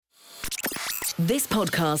This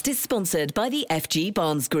podcast is sponsored by the FG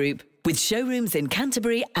Barnes Group, with showrooms in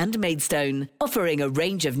Canterbury and Maidstone, offering a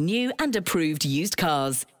range of new and approved used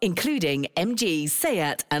cars, including MG,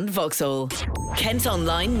 Seat and Vauxhall. Kent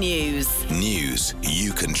Online News. News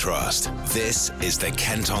you can trust. This is the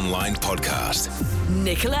Kent Online Podcast.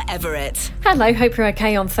 Nicola Everett. Hello, hope you're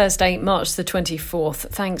okay on Thursday, March the 24th.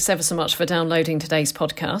 Thanks ever so much for downloading today's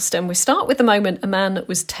podcast. And we start with the moment a man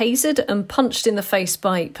was tasered and punched in the face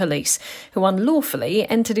by police, who unlawfully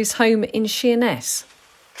entered his home in Sheerness.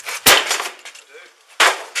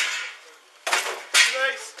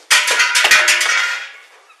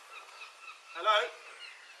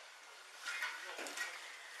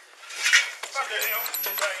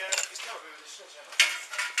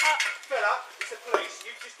 Fella, it's the police.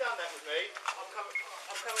 You've just done that with me. I'm coming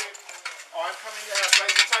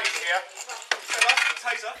raise the taser here. Fella,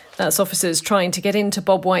 taser. That's officers trying to get into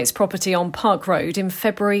Bob White's property on Park Road in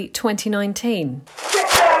February 2019.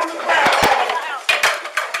 Right?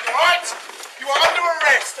 You are under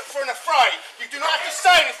arrest for an affray. You do not have to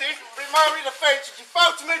say anything, but it may be an offence. If you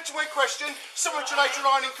fail to meet a question, someone to later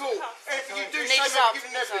line in court. Anything you do say may be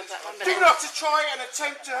given evidence. Do not to try and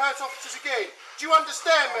attempt to hurt officers again. Do you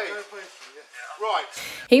understand me? Right.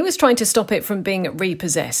 He was trying to stop it from being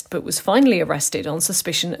repossessed, but was finally arrested on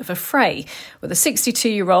suspicion of affray, where the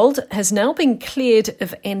 62-year-old has now been cleared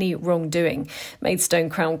of any wrongdoing. Maidstone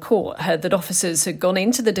Crown Court heard that officers had gone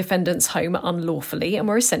into the defendant's home unlawfully and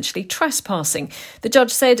were essentially trespassing. The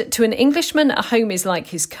judge said to an Englishman, a home is like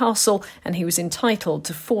his castle, and he was entitled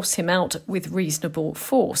to force him out with reasonable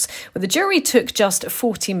force. Well, the jury took just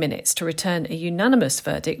 40 minutes to return a unanimous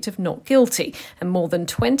verdict of not guilty, and more than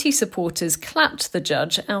 20 supporters clapped the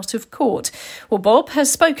judge out of court. Well, Bob has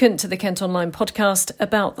spoken to the Kent Online podcast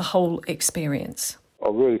about the whole experience. I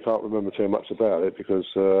really can't remember too much about it because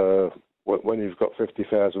when you've got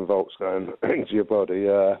 50,000 volts going into your body,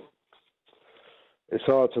 it's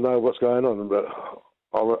hard to know what's going on. But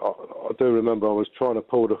I do remember I was trying to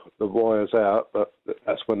pull the wires out, but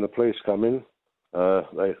that's when the police come in.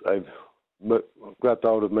 They grabbed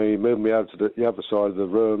hold of me, moved me over to the other side of the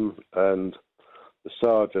room, and the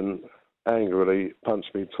sergeant angrily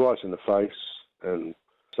punched me twice in the face, and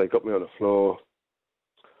they got me on the floor.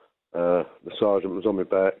 The sergeant was on my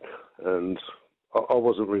back, and I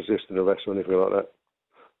wasn't resisting arrest or anything like that.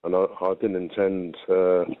 And I didn't intend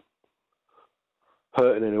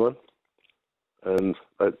hurting anyone. And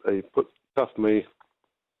they cuffed me,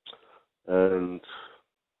 and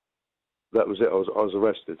that was it. I was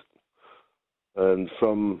arrested. And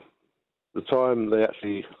from the time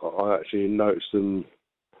I actually noticed them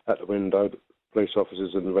at the window, the police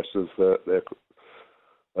officers and the rest of the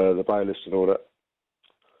bailiffs and all that,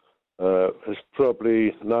 it's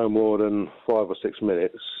probably no more than 5 or 6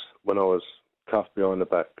 minutes when I was cuffed behind the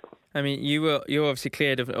back. I mean, you were obviously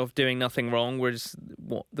cleared of doing nothing wrong, whereas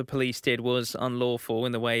what the police did was unlawful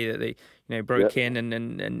in the way that they broke in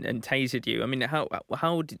and tasered you. I mean, how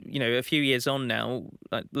a few years on now,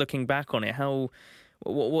 like, looking back on it,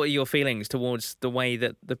 what are your feelings towards the way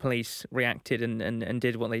that the police reacted and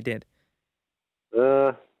did what they did?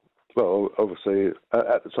 Well, obviously,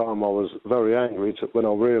 at the time I was very angry when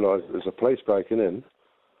I realised there was a police breaking in.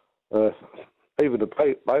 Even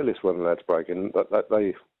the bailiffs weren't allowed to break in.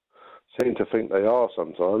 They seem to think they are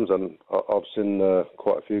sometimes, and I've seen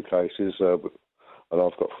quite a few cases, and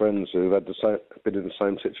I've got friends who've had been in the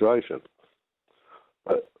same situation.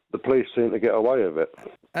 But the police seem to get away with it.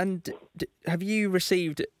 And have you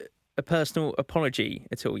received a personal apology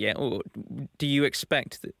at all yet, or do you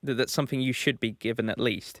expect that that's something you should be given at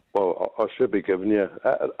least? Well, I should be given, yeah.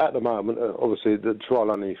 At the moment, obviously, the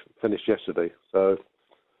trial only finished yesterday, so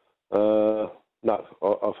no,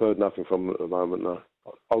 I've heard nothing from them at the moment, no.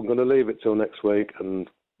 I'm going to leave it till next week and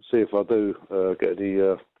see if I do get any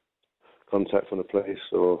contact from the police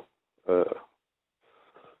or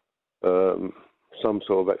some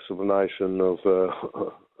sort of explanation of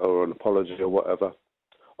or an apology or whatever.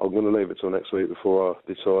 I'm going to leave it till next week before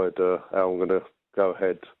I decide how I'm going to go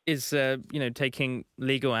ahead. Is taking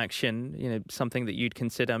legal action something that you'd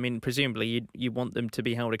consider? I mean, presumably you want them to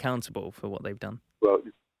be held accountable for what they've done. Well,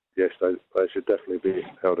 yes, they should definitely be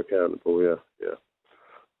held accountable. Yeah.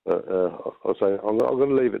 I'll say I'm going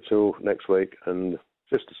to leave it till next week and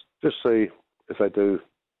just see if they do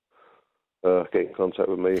get in contact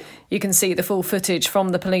with me. You can see the full footage from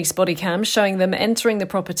the police body cam showing them entering the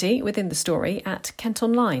property within the story at Kent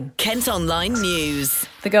Online. Kent Online News.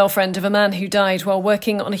 The girlfriend of a man who died while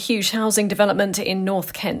working on a huge housing development in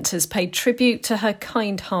North Kent has paid tribute to her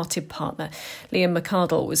kind-hearted partner. Liam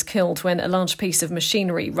McArdle was killed when a large piece of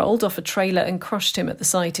machinery rolled off a trailer and crushed him at the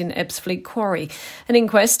site in Ebbsfleet Quarry. An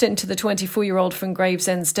inquest into the 24-year-old from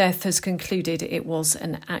Gravesend's death has concluded it was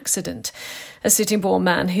an accident. A Sittingbourne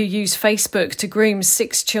man who used Facebook to groom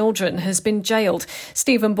 6 children has been jailed.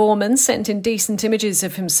 Stephen Borman sent indecent images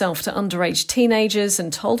of himself to underage teenagers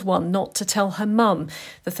and told one not to tell her mum.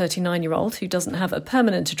 The 39-year-old, who doesn't have a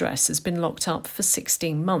permanent address, has been locked up for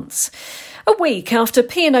 16 months. A week after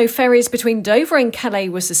P&O ferries between Dover and Calais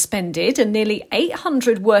were suspended and nearly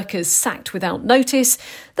 800 workers sacked without notice,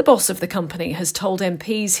 the boss of the company has told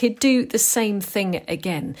MPs he'd do the same thing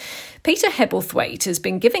again. Peter Hebblethwaite has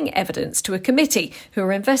been giving evidence to a committee who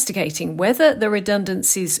are investigating whether the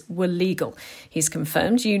redundancies were legal. He's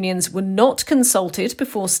confirmed unions were not consulted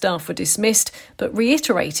before staff were dismissed, but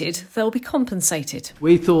reiterated they'll be compensated.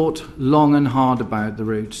 We thought long and hard about the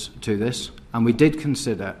routes to this, and we did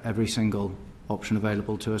consider every single option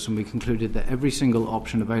available to us, and we concluded that every single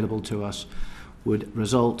option available to us would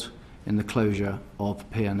result in the closure of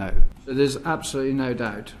P&O. So there's absolutely no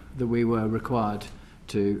doubt that we were required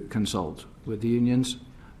to consult with the unions.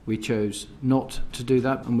 We chose not to do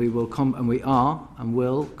that, and we will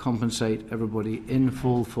will compensate everybody in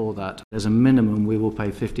full for that. As a minimum, we will pay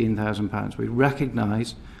 £15,000. We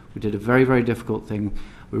recognise we did a very, very difficult thing.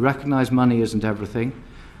 We recognise money isn't everything,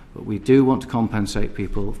 but we do want to compensate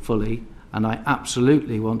people fully, and I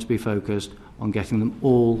absolutely want to be focused on getting them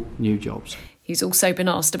all new jobs. He's also been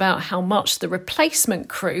asked about how much the replacement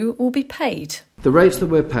crew will be paid. The rates that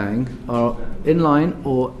we're paying are in line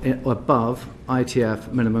or above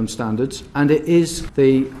ITF minimum standards, and it is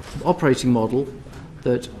the operating model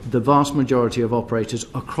that the vast majority of operators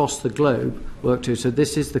across the globe work to. So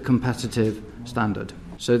this is the competitive standard.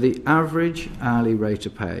 So the average hourly rate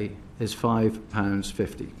of pay is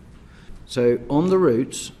 £5.50. So on the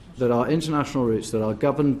routes that are international routes that are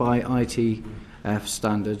governed by ITF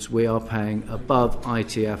standards, we are paying above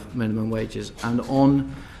ITF minimum wages. And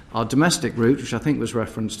on our domestic route, which I think was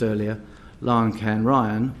referenced earlier, Larne, Cairn,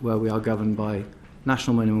 Ryan, where we are governed by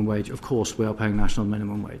national minimum wage, of course we are paying national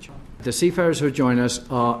minimum wage. The seafarers who join us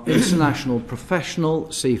are international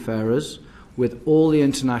professional seafarers with all the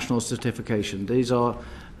international certification. These are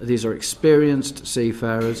experienced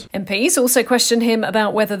seafarers. MPs also questioned him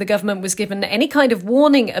about whether the government was given any kind of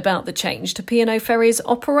warning about the change to P&O Ferries'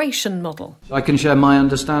 operation model. I can share my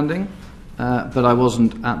understanding, but I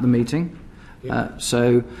wasn't at the meeting.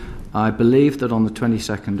 So I believe that on the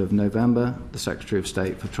 22nd of November, the Secretary of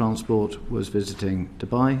State for Transport was visiting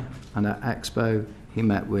Dubai, and at Expo he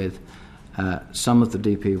met with some of the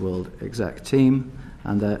DP World exec team,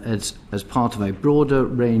 and as part of a broader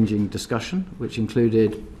ranging discussion, which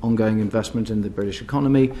included ongoing investment in the British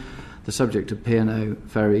economy, the subject of P&O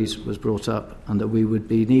ferries was brought up, and that we would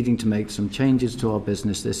be needing to make some changes to our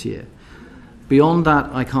business this year. Beyond that,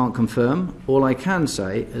 I can't confirm. All I can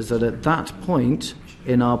say is that at that point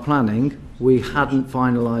in our planning, we hadn't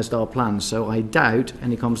finalised our plans, so I doubt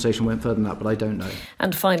any conversation went further than that, but I don't know.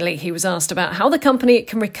 And finally, he was asked about how the company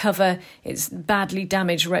can recover its badly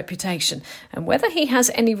damaged reputation and whether he has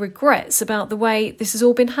any regrets about the way this has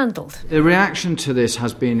all been handled. The reaction to this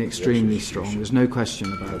has been extremely strong, there's no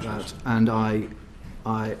question about that, and I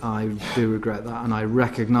do regret that, and I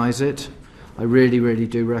recognise it. I really, really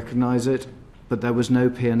do recognise it, but there was no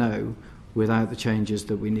P&O without the changes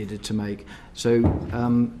that we needed to make. So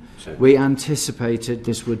we anticipated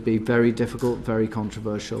this would be very difficult, very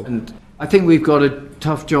controversial. And I think we've got a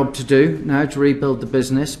tough job to do now to rebuild the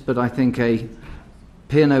business, but I think a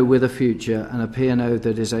P&O with a future and a P&O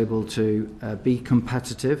that is able to be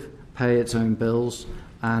competitive, pay its own bills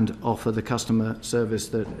and offer the customer service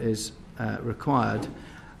that is required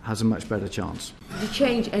has a much better chance. Did you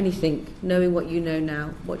change anything, knowing what you know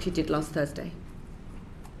now, what you did last Thursday?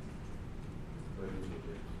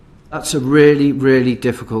 That's a really, really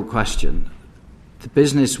difficult question. The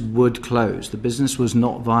business would close. The business was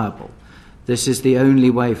not viable. This is the only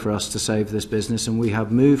way for us to save this business, and we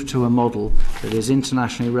have moved to a model that is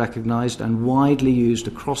internationally recognised and widely used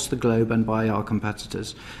across the globe and by our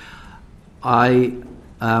competitors.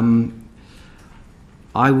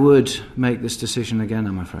 I would make this decision again,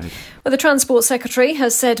 I'm afraid. Well, the Transport Secretary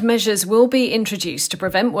has said measures will be introduced to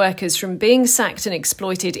prevent workers from being sacked and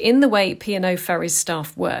exploited in the way P&O Ferries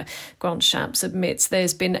staff were. Grant Shapps admits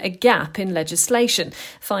there's been a gap in legislation.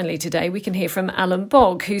 Finally today, we can hear from Alan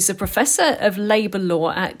Bogg, who's a professor of labour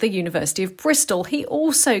law at the University of Bristol. He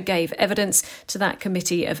also gave evidence to that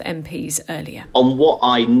committee of MPs earlier. On what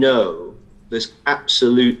I know, there's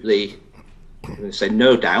absolutely... I'm going to say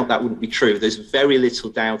no doubt, that wouldn't be true. There's very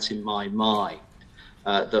little doubt in my mind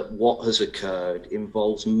that what has occurred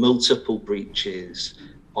involves multiple breaches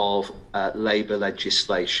of labour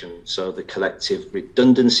legislation. So the collective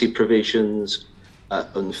redundancy provisions,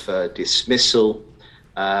 unfair dismissal,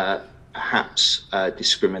 perhaps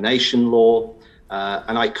discrimination law,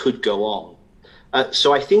 and I could go on.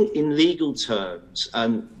 So I think in legal terms,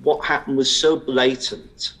 what happened was so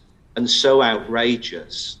blatant and so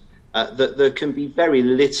outrageous that there can be very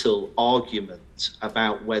little argument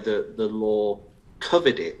about whether the law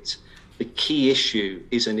covered it. The key issue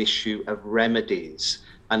is an issue of remedies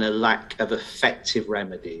and a lack of effective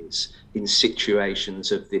remedies in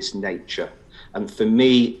situations of this nature. And for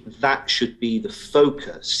me, that should be the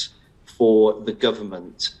focus for the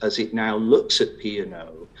government as it now looks at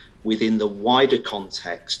P&O within the wider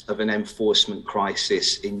context of an enforcement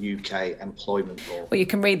crisis in UK employment law. Well, you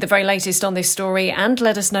can read the very latest on this story and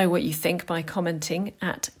let us know what you think by commenting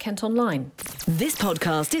at Kent Online. This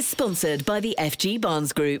podcast is sponsored by the FG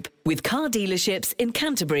Barnes Group, with car dealerships in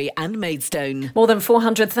Canterbury and Maidstone. More than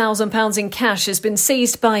 £400,000 in cash has been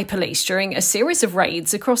seized by police during a series of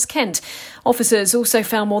raids across Kent. Officers also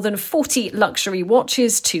found more than 40 luxury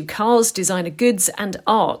watches, 2 cars, designer goods and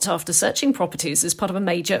art after searching properties as part of a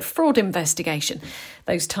major fraud investigation.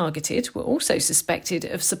 Those targeted were also suspected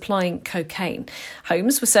of supplying cocaine.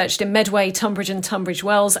 Homes were searched in Medway, Tunbridge and Tunbridge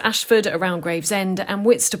Wells, Ashford, around Gravesend and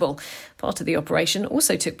Whitstable. Part of the operation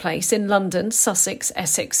also took place in London, Sussex,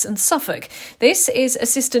 Essex and Suffolk. This is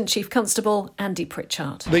Assistant Chief Constable Andy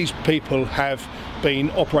Pritchard. These people have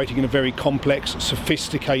been operating in a very complex,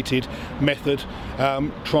 sophisticated method,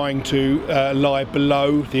 trying to lie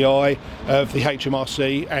below the eye of the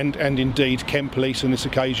HMRC and indeed Kent Police on this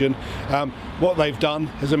occasion. What they've done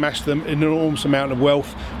has amassed them an enormous amount of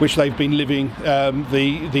wealth, which they've been living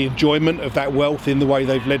the enjoyment of that wealth in the way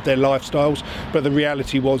they've led their lifestyles. But the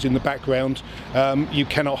reality was, in the background, you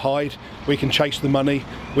cannot hide. We can chase the money,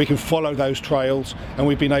 we can follow those trails, and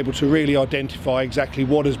we've been able to really identify exactly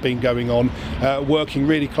what has been going on, working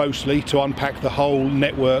really closely to unpack the whole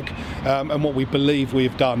network. And what we believe we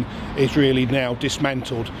have done is really now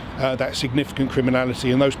dismantled that significant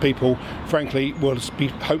criminality, and those people, frankly, will be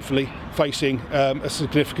hopefully facing a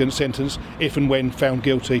significant sentence if and when found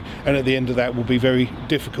guilty, and at the end of that will be very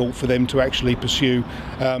difficult for them to actually pursue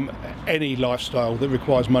any lifestyle that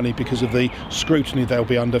requires money because of the scrutiny they'll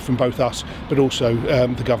be under from both us but also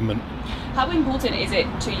the government. How important is it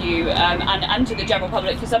to you and to the general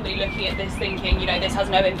public, for somebody looking at this thinking, you know, this has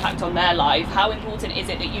no impact on their life, how important is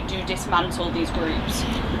it that you do dismantle these groups?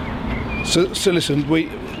 So listen,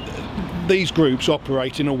 these groups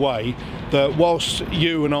operate in a way that whilst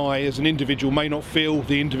you and I as an individual may not feel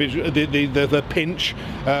the pinch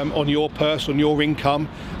on your purse, on your income,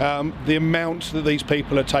 the amount that these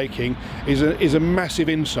people are taking is a massive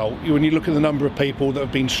insult. When you look at the number of people that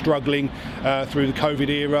have been struggling through the COVID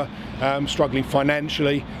era, struggling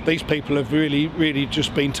financially, these people have really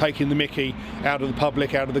just been taking the mickey out of the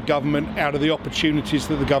public, out of the government, out of the opportunities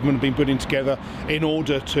that the government have been putting together in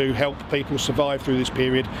order to help people survive through this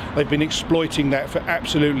period. They've been exploiting that for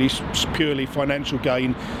absolutely purely financial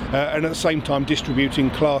gain, and at the same time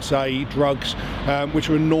distributing Class A drugs, which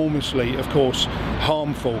are enormously, of course,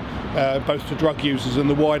 harmful both to drug users and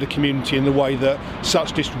the wider community in the way that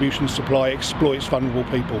such distribution supply exploits vulnerable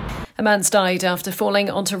people. A man's died after falling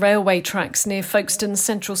onto railway tracks near Folkestone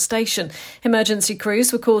Central Station. Emergency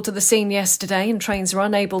crews were called to the scene yesterday and trains were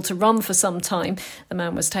unable to run for some time. The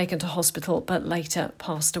man was taken to hospital but later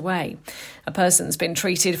passed away. A person's been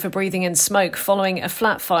treated for breathing in smoke following a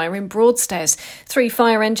flat fire in Broadstairs. 3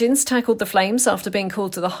 fire engines tackled the flames after being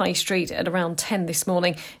called to the High Street at around 10 this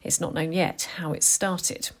morning. It's not known yet how it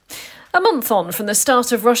started. A month on from the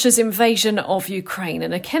start of Russia's invasion of Ukraine,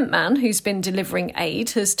 and a Kent man who's been delivering aid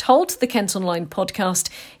has told the Kent Online podcast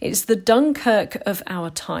it's the Dunkirk of our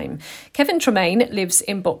time. Kevin Tremaine lives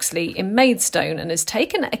in Boxley in Maidstone and has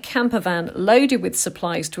taken a camper van loaded with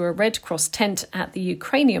supplies to a Red Cross tent at the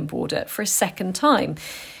Ukrainian border for a second time.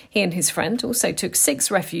 He and his friend also took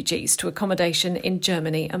 6 refugees to accommodation in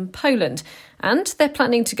Germany and Poland. And they're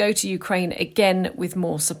planning to go to Ukraine again with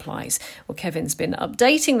more supplies. Well, Kevin's been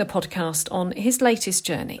updating the podcast on his latest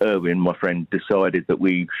journey. Erwin, my friend, decided that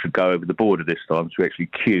we should go over the border this time, so we actually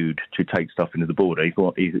queued to take stuff into the border. He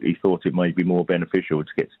thought it may be more beneficial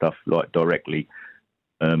to get stuff like directly,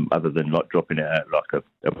 other than like dropping it at like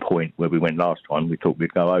a point where we went last time. We thought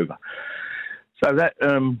we'd go over. So that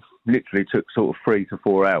literally took sort of 3 to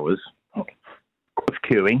 4 hours of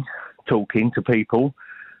queuing, talking to people.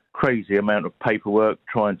 Crazy amount of paperwork,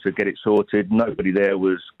 trying to get it sorted. Nobody there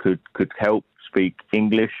could help speak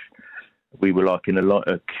English. We were like in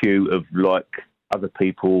a queue of like other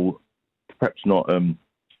people, perhaps not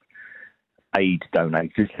aid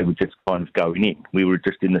donators. They were just kind of going in. We were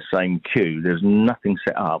just in the same queue. There's nothing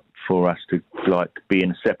set up for us to like be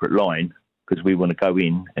in a separate line because we want to go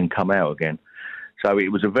in and come out again. So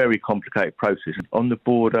it was a very complicated process. On the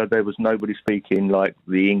border, there was nobody speaking like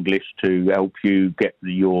the English to help you get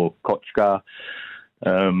your kochka.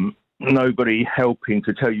 Nobody helping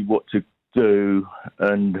to tell you what to do,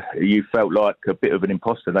 and you felt like a bit of an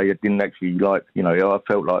imposter. They didn't actually like, I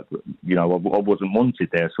felt like, I wasn't wanted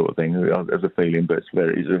there, sort of thing, as a feeling. But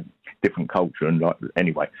it's a different culture, and like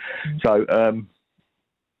anyway. So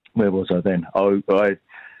where was I then?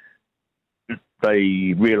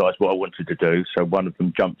 They realised what I wanted to do, so one of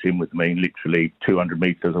them jumped in with me, literally 200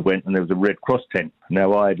 metres I went, and there was a Red Cross tent.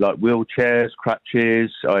 Now, I had like wheelchairs,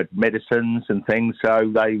 crutches, I had medicines and things,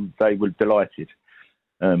 so they were delighted.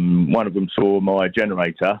 One of them saw my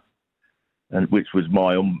generator, which was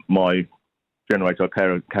my generator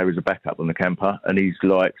I carry as a backup on the camper, and I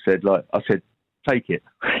said, take it.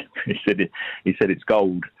 He said it's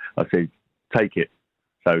gold. I said, take it.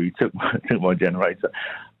 So he took my generator,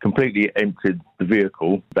 completely emptied the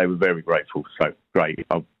vehicle. They were very grateful. So great.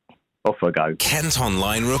 Off I go. Kent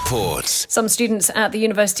Online reports. Some students at the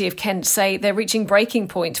University of Kent say they're reaching breaking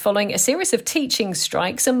point following a series of teaching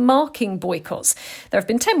strikes and marking boycotts. There have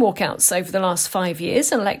been 10 walkouts over the last 5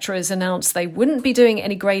 years, and lecturers announced they wouldn't be doing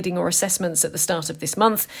any grading or assessments at the start of this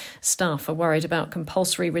month. Staff are worried about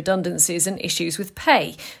compulsory redundancies and issues with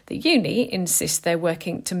pay. The uni insists they're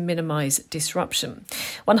working to minimise disruption.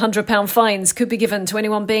 £100 fines could be given to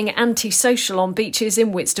anyone being antisocial on beaches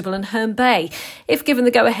in Whitstable and Herne Bay. If given the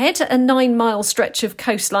go-ahead, a 9-mile stretch of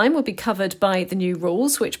coastline will be covered by the new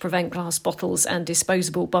rules, which prevent glass bottles and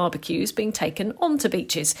disposable barbecues being taken onto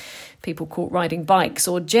beaches. People caught riding bikes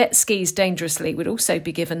or jet skis dangerously would also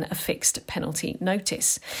be given a fixed penalty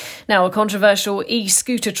notice. Now, a controversial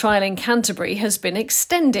e-scooter trial in Canterbury has been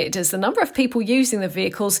extended as the number of people using the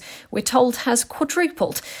vehicles, we're told, has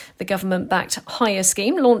quadrupled. The government-backed hire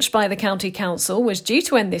scheme launched by the County Council was due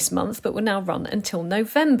to end this month but will now run until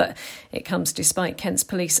November. It comes despite Kent's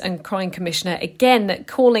Police and Crime Commissioner again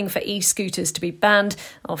calling for e-scooters to be banned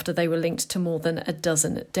after they were linked to more than a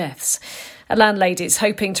dozen deaths. A landlady is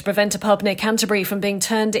hoping to prevent a pub near Canterbury from being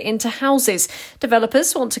turned into houses.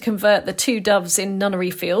 Developers want to convert the Two Doves in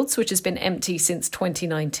Nunnery Fields, which has been empty since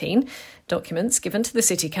 2019. Documents given to the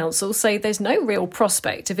City Council say there's no real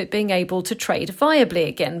prospect of it being able to trade viably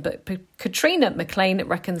again, but Katrina McLean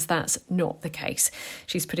reckons that's not the case.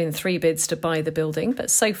 She's put in 3 bids to buy the building, but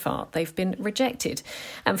so far they've been rejected.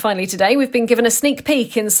 And finally today, we've been given a sneak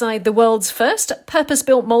peek inside the world's first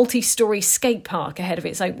purpose-built multi-storey skate park ahead of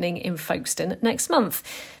its opening in Folkestone next month.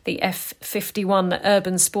 The F51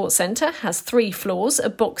 Urban Sports Centre has 3 floors, a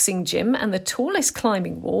boxing gym and the tallest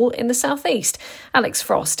climbing wall in the southeast. Alex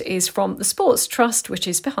Frost is from the Sports Trust, which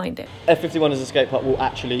is behind it. F51 as a skate park will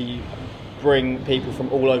actually bring people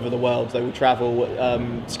from all over the world. They will travel.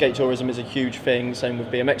 Skate tourism is a huge thing, same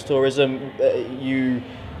with BMX tourism.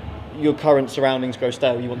 Your current surroundings grow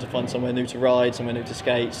stale. You want to find somewhere new to ride, somewhere new to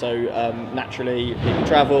skate. So naturally, people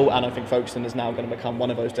travel, and I think Folkestone is now going to become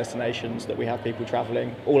one of those destinations that we have people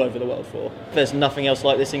travelling all over the world for. There's nothing else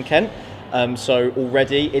like this in Kent. So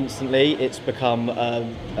already, instantly, it's become a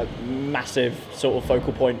massive sort of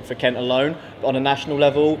focal point for Kent alone. But on a national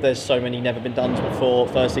level, there's so many never been done before.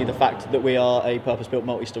 Firstly, the fact that we are a purpose-built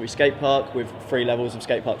multi-storey skate park with 3 levels of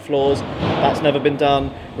skate park floors, that's never been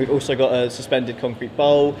done. We've also got a suspended concrete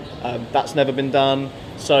bowl, that's never been done.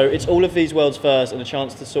 So it's all of these world's first and a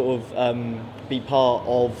chance to sort of be part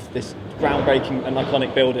of this groundbreaking and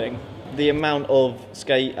iconic building. The amount of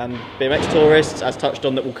skate and BMX tourists, as touched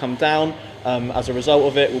on, that will come down as a result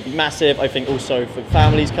of it will be massive. I think also for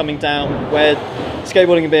families coming down, where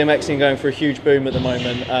skateboarding and BMXing are going for a huge boom at the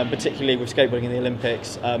moment, particularly with skateboarding in the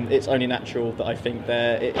Olympics. It's only natural that I think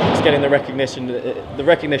it's getting the recognition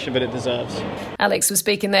that it deserves. Alex was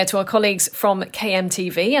speaking there to our colleagues from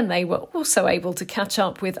KMTV, and they were also able to catch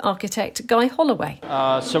up with architect Guy Holloway.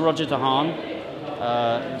 Sir Roger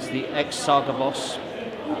DeHaan is the ex-Saga boss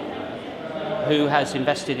who has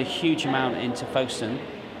invested a huge amount into Folkestone,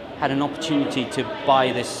 had an opportunity to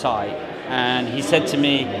buy this site, and he said to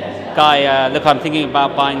me, Guy, look, I'm thinking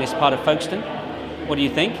about buying this part of Folkestone. What do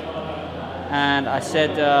you think? And I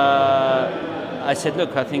said,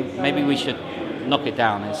 look, I think maybe we should knock it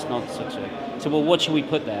down. It's not such a... So, well, what should we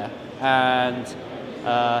put there? And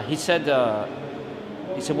he said,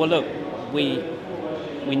 well, look, we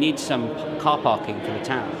need some car parking for the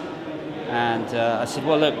town. And I said,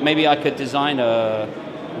 well, look, maybe I could design a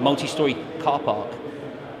multi-storey car park.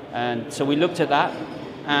 And so we looked at that,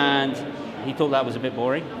 and he thought that was a bit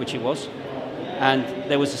boring, which it was. And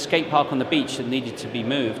there was a skate park on the beach that needed to be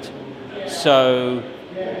moved. So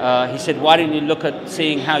he said, why don't you look at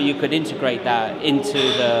seeing how you could integrate that into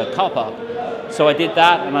the car park? So I did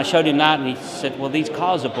that, and I showed him that, and he said, well, these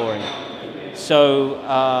cars are boring. So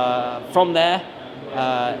from there,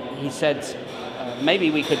 he said,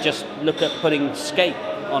 maybe we could just look at putting skate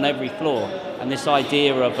on every floor. And this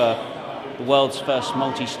idea of the world's first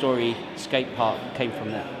multi-storey skate park came from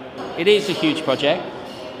there. It is a huge project,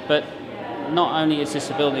 but not only is this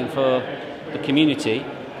a building for the community,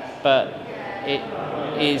 but it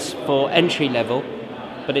is for entry level,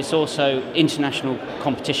 but it's also international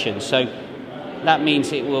competition. So that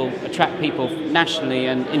means it will attract people nationally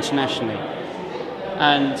and internationally.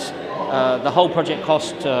 And the whole project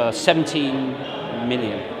cost 17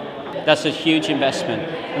 million. That's a huge investment,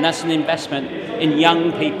 and that's an investment in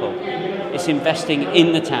young people. It's investing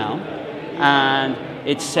in the town, and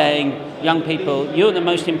it's saying, young people, you're the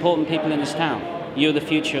most important people in this town. You're the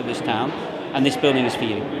future of this town, and this building is for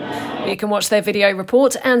you. You can watch their video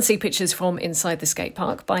report and see pictures from inside the skate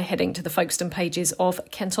park by heading to the Folkestone pages of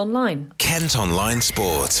Kent Online. Kent Online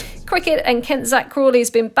Sport. Cricket, and Kent's Zach Crawley has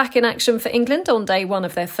been back in action for England on day one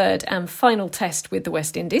of their third and final test with the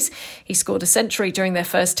West Indies. He scored a century during their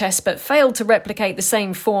first test but failed to replicate the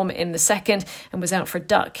same form in the second and was out for a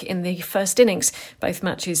duck in the first innings. Both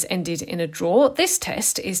matches ended in a draw. This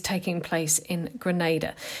test is taking place in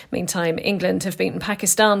Grenada. Meantime, England have beaten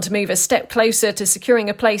Pakistan to move a step closer to securing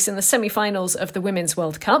a place in the semi-finals of the Women's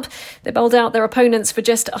World Cup. They bowled out their opponents for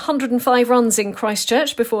just 105 runs in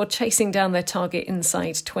Christchurch before chasing down their target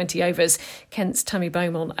inside 20 overs. Kent's Tammy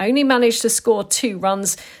Beaumont only managed to score 2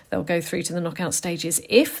 runs. They'll go through to the knockout stages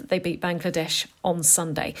if they beat Bangladesh on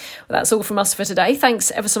Sunday. Well, that's all from us for today. Thanks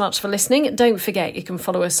ever so much for listening. Don't forget you can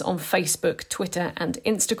follow us on Facebook, Twitter and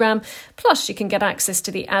Instagram. Plus you can get access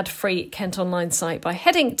to the ad-free Kent Online site by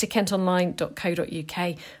heading to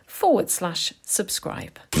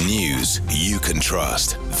kentonline.co.uk/subscribe. News you can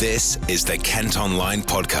trust. This is the Kent Online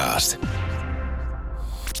Podcast.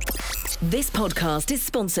 This podcast is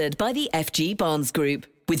sponsored by the FG Barnes Group,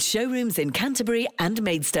 with showrooms in Canterbury and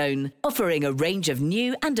Maidstone, offering a range of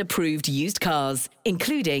new and approved used cars,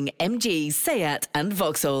 including MG, Seat and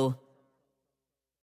Vauxhall.